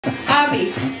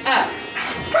Ovi, up.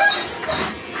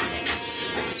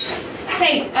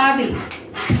 Hey, Ovi.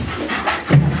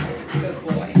 Good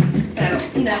boy. So,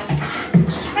 enough.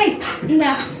 Hey,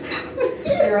 enough.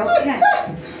 You're okay.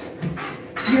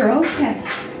 You're okay.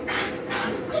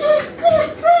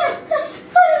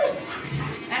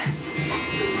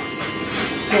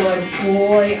 Good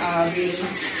boy, Ovi.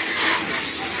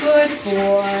 Good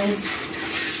boy.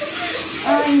 I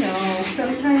know,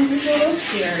 sometimes it's a little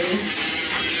scary.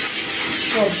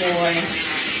 Good boy.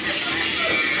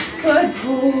 Good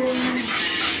boy.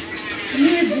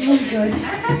 You're doing good.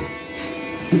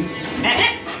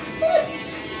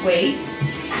 Wait.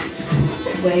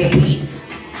 Wait.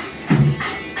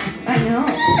 I know.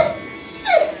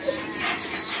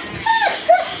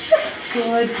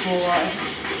 Good boy.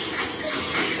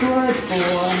 Good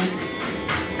boy.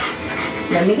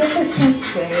 Let me get this one.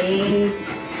 Wait.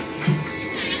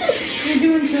 You're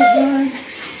doing so good.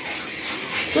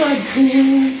 Good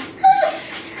boy.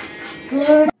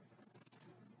 Good.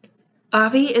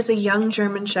 Ovi is a young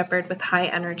German Shepherd with high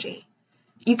energy.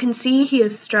 You can see he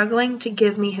is struggling to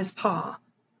give me his paw.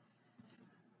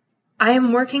 I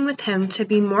am working with him to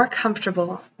be more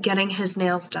comfortable getting his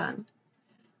nails done.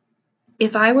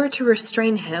 If I were to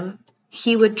restrain him,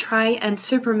 he would try and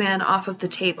Superman off of the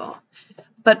table.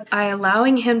 But by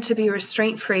allowing him to be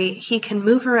restraint-free, he can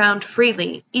move around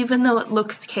freely, even though it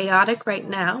looks chaotic right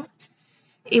now.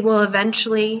 It will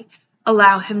eventually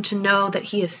allow him to know that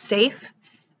he is safe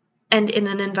and in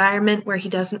an environment where he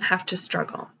doesn't have to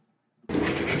struggle.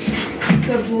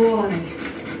 Good boy.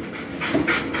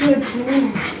 Good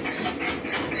boy.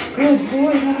 Good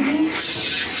boy, Ovi.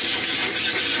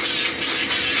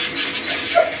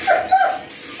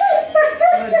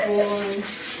 Good boy.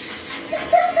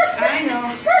 I know.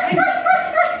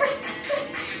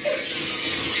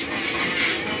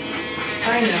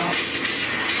 I know.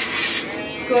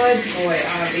 Good boy,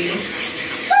 Ovi.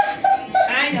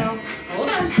 I know. Hold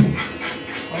on.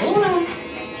 Hold on.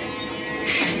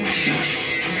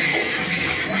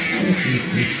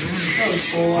 Good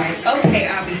boy. Okay,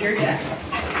 Ovi, you're done.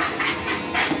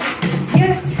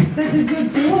 Yes, that's a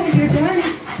good boy. You're done.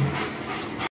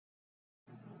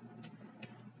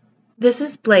 This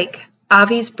is Blake,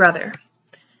 Ovi's brother.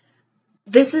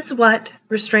 This is what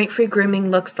restraint-free grooming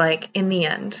looks like in the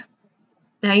end.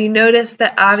 Now you notice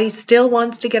that Ovi still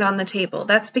wants to get on the table.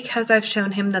 That's because I've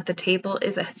shown him that the table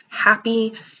is a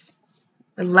happy,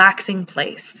 relaxing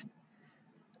place.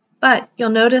 But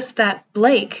you'll notice that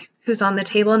Blake, who's on the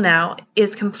table now,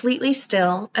 is completely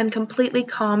still and completely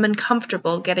calm and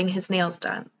comfortable getting his nails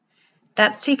done.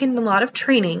 That's taken a lot of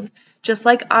training, just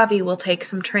like Ovi will take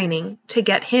some training to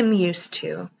get him used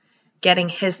to getting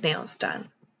his nails done.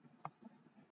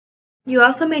 You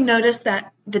also may notice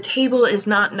that the table is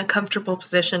not in a comfortable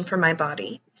position for my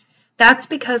body. That's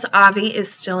because Ovi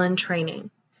is still in training.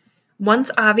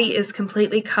 Once Ovi is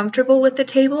completely comfortable with the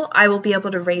table, I will be able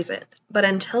to raise it. But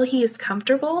until he is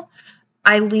comfortable,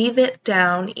 I leave it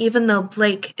down even though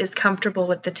Blake is comfortable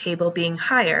with the table being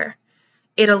higher.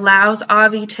 It allows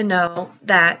Ovi to know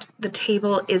that the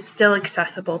table is still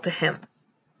accessible to him.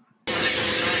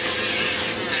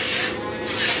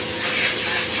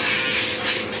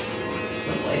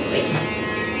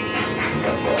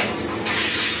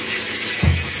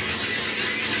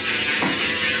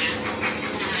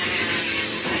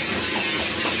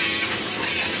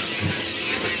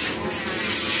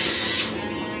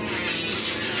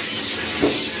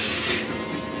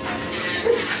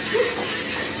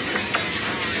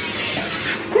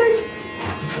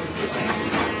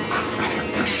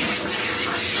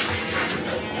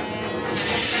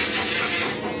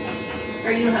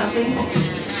 Are you helping?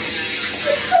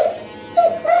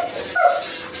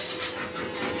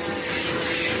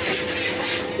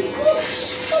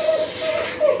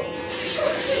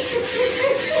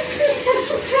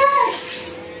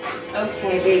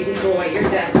 Okay, baby boy, you're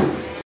done.